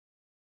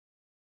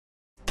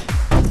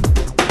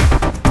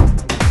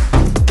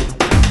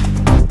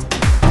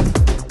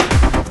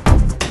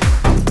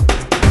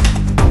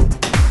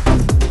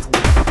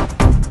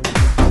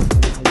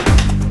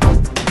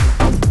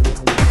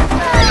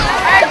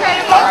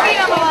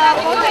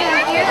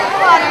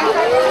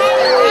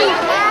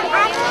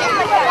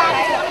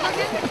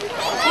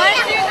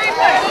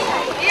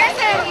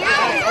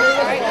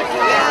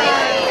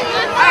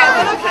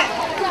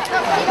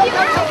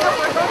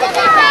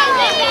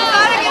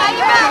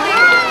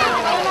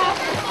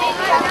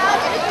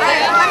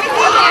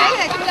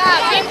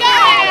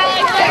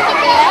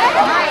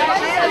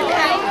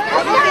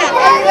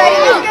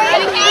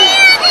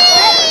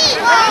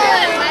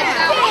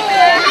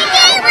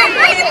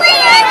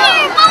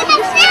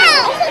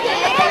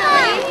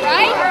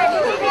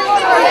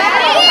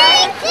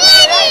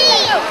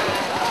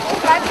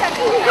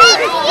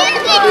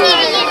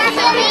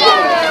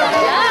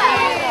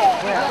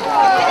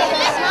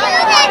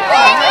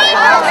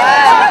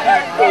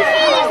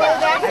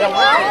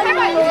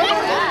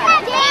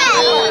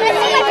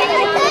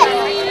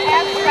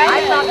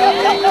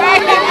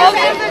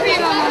Logan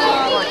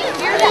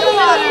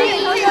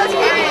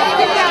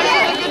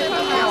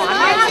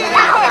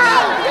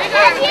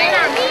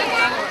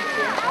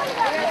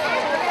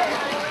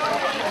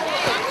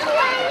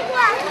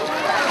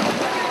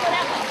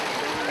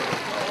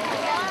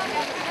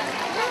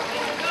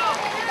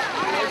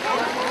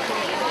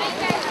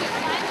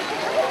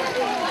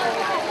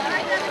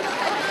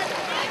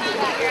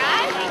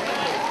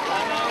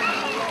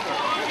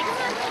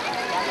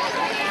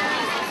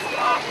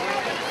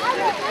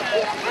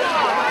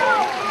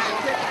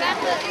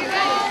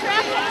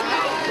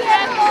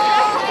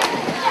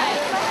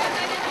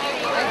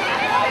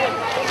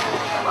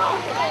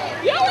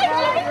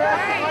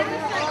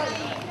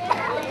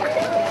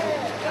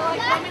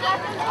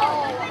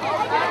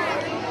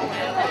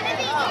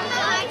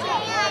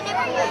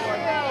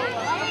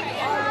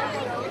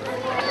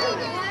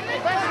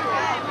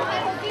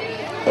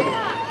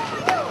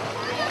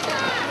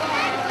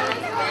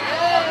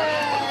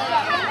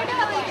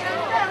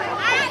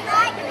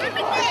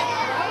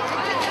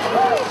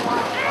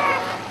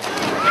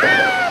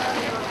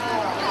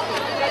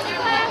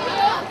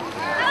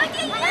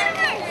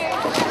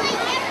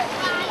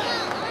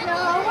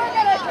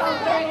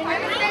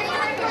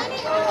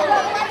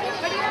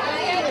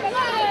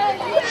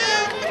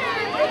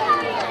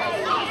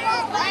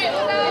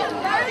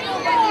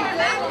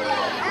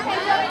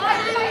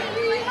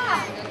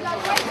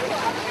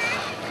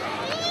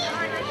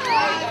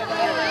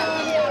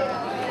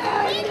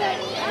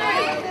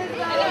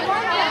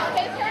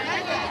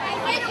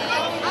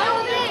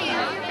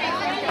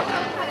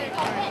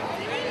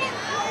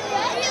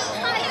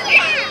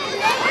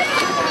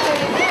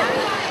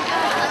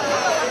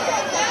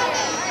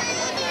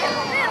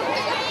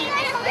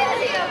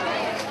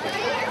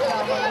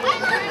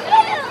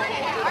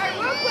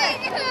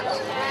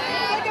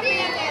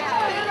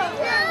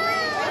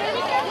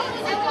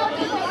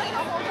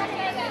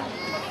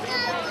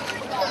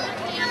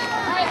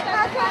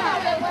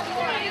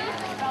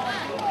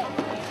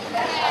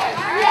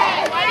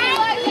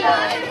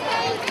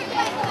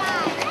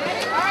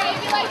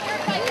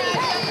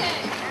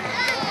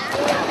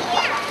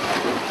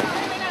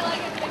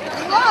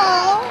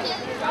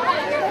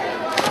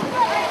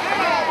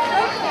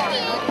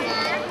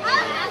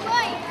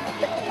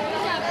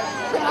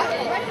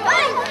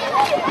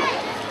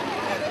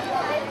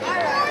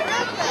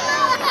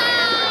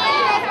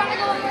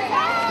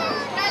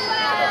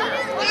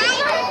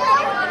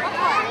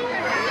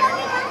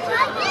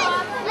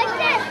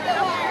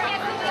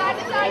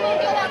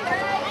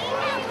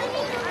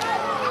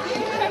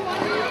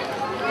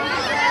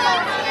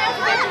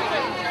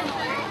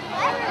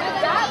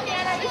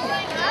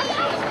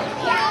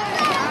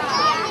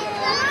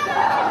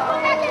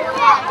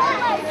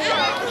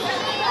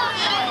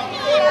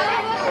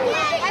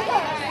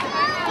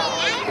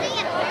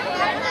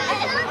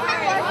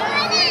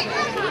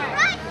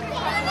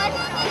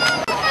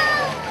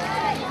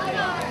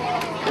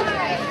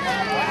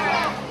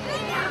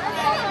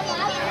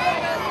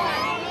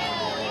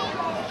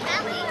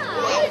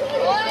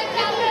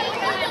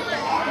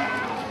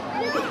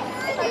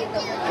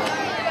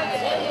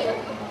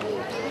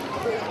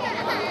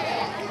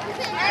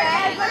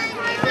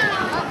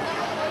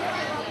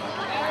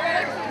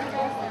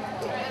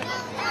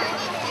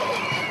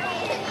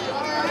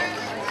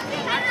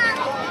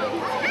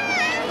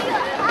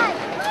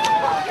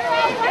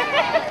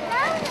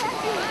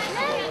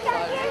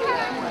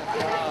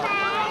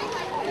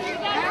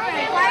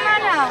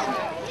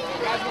Savana.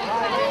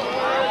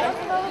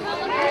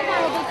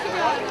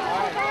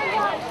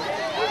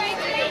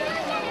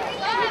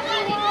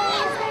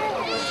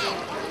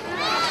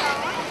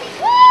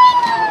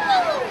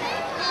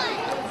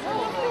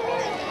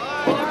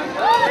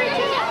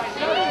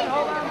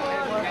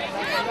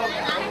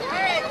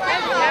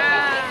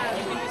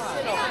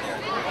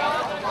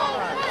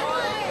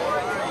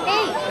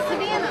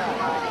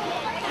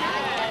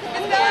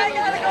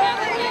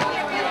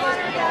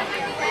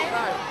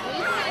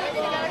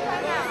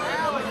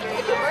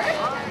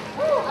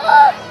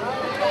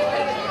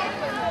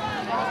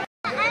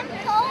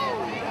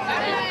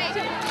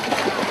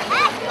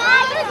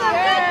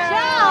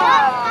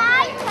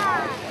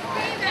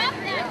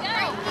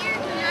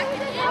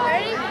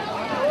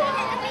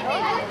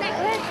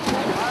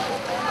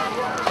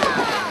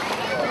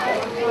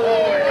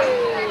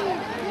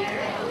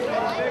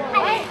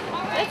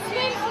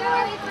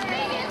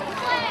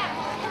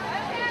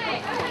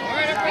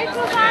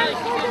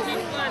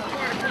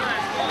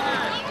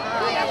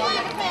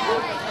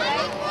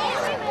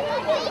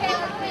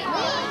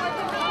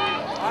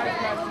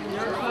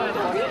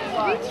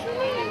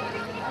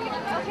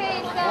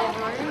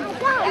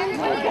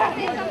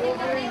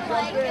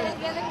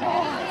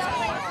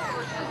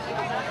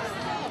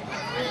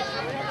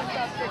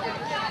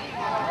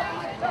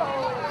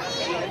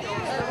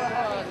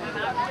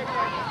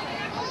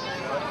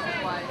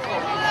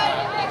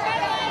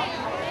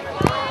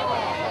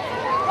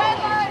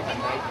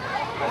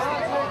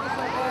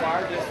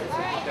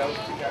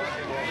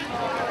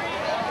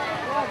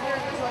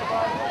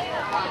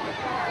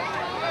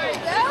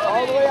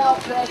 All the way out,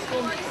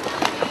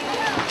 Preston.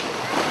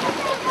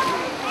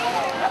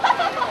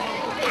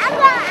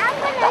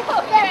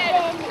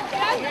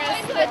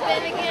 split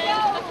then again?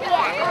 All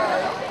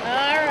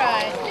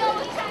right.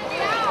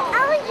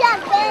 I was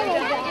just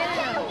finished.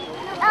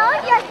 I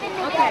was just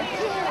finished that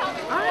too.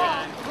 All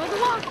right. Go to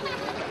walk.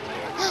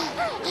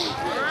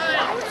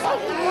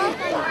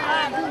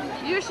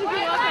 You should be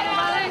walking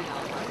about it.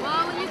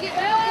 Well, when you get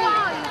to the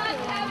wall, you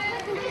can.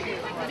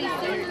 It'll be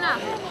soon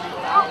enough.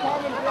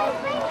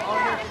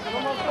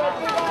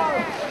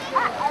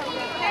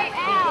 Hey,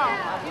 Al,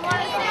 you want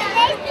to say?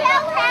 They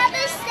still have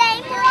the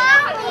same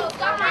lolly.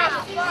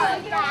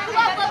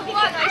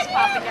 Nice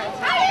popping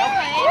outside,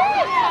 okay?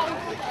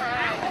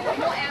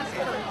 We'll ask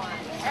for one.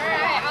 All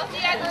right, I'll see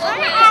you at the I'm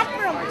going to ask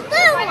for a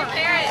blue one.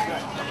 Parrot.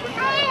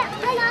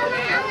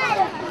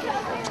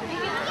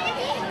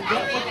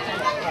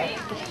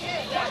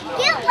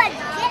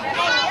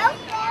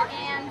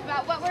 And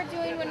about what we're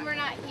doing when we're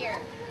not here.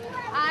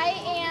 I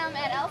am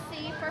at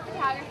LC for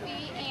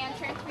photography and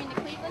transferring to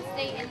Cleveland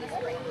State in the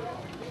spring.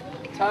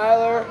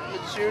 Tyler, I'm a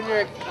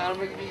junior. I'm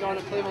going to be going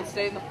to Cleveland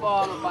State in the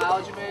fall. I'm a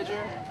biology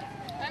major.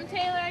 I'm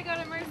Taylor. I go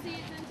to Mercy's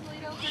in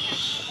Toledo for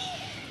next.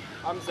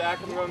 I'm Zach.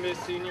 I'm going to be a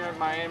senior at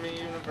Miami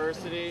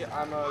University.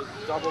 I'm a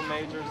double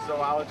major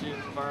zoology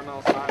and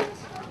environmental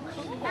science.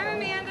 I'm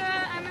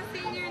Amanda. I'm a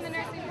senior in the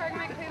nursing program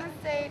at Cleveland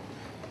State.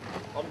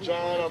 I'm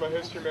John. I'm a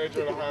history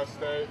major at Ohio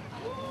State.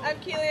 I'm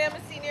Keely. I'm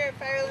a senior at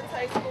Firelands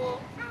High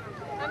School.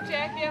 I'm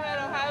Jackie. I'm at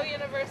Ohio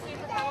University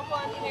for chemical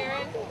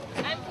engineering.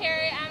 I'm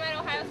Carrie. I'm at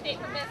Ohio State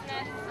for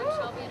business. I'm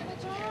Shelby. I'm a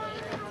junior.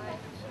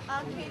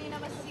 I'm Katie and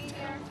I'm a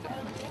senior.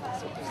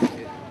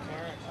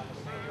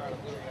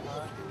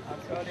 I'm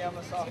Cody. I'm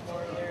a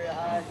sophomore at Elyria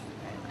High.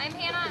 I'm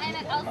Hannah and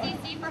at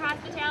LCC for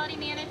hospitality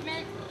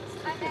management.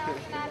 I'm Alex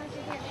and I'm a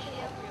junior at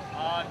video.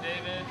 I'm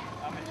David.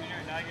 I'm a junior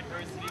at Niagara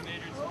University,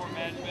 majored in sport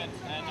management,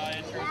 and I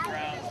entered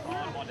grounds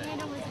on Monday.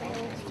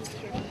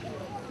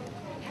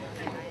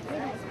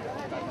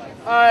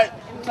 Alright,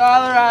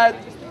 Tyler, I had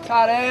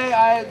Todd A,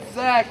 I had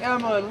Zach,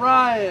 Emma, and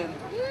Ryan.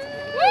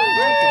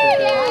 Thank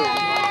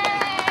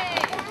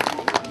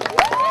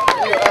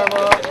you,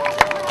 Emma.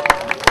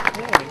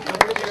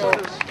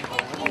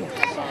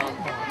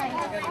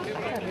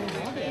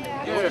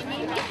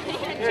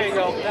 Here you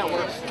go. That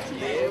works.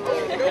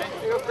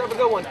 Here, grab a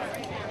good one.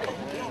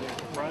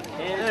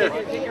 Here,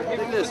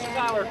 take this.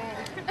 Tyler.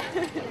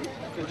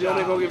 Because you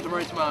only go give it to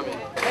Maurice Mommy.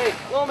 Hey,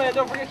 little man,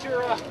 don't forget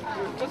your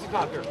Tootsie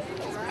Pop here.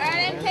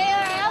 Alright, I'm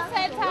Taylor. I also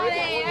had Todd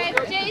A. I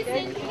have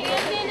Jason,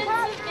 Camden, and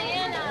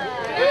Savannah.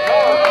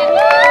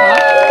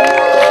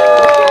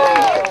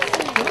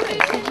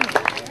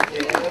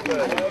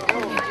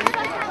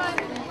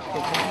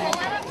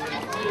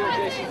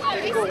 Jason,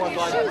 take a good one,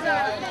 bud.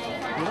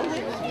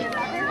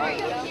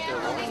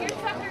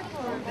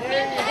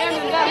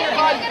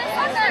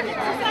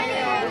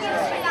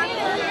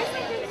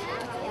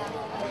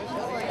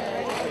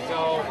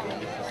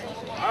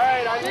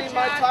 Alright, I need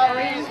my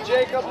Tyrese,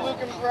 Jacob,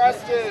 Luke, and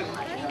Preston.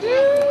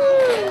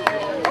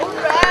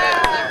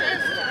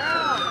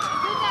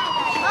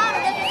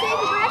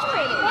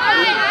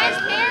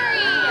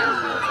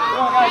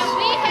 Come on, guys.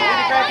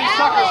 Grab these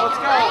suckers. Let's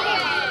go.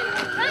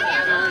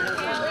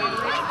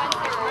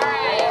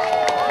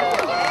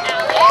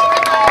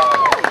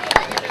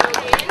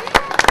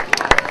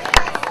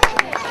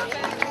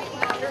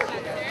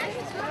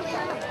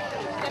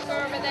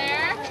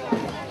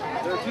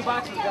 There are 2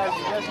 boxes, guys.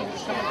 You guys can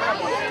just come and grab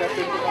one.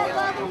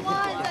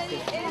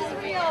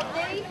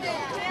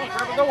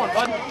 Grab a good one,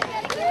 bud.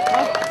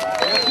 Huh?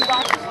 You got 2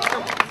 boxes. Let's go.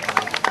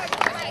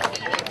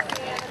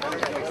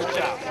 Good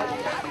job.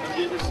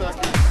 Get your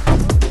sucker.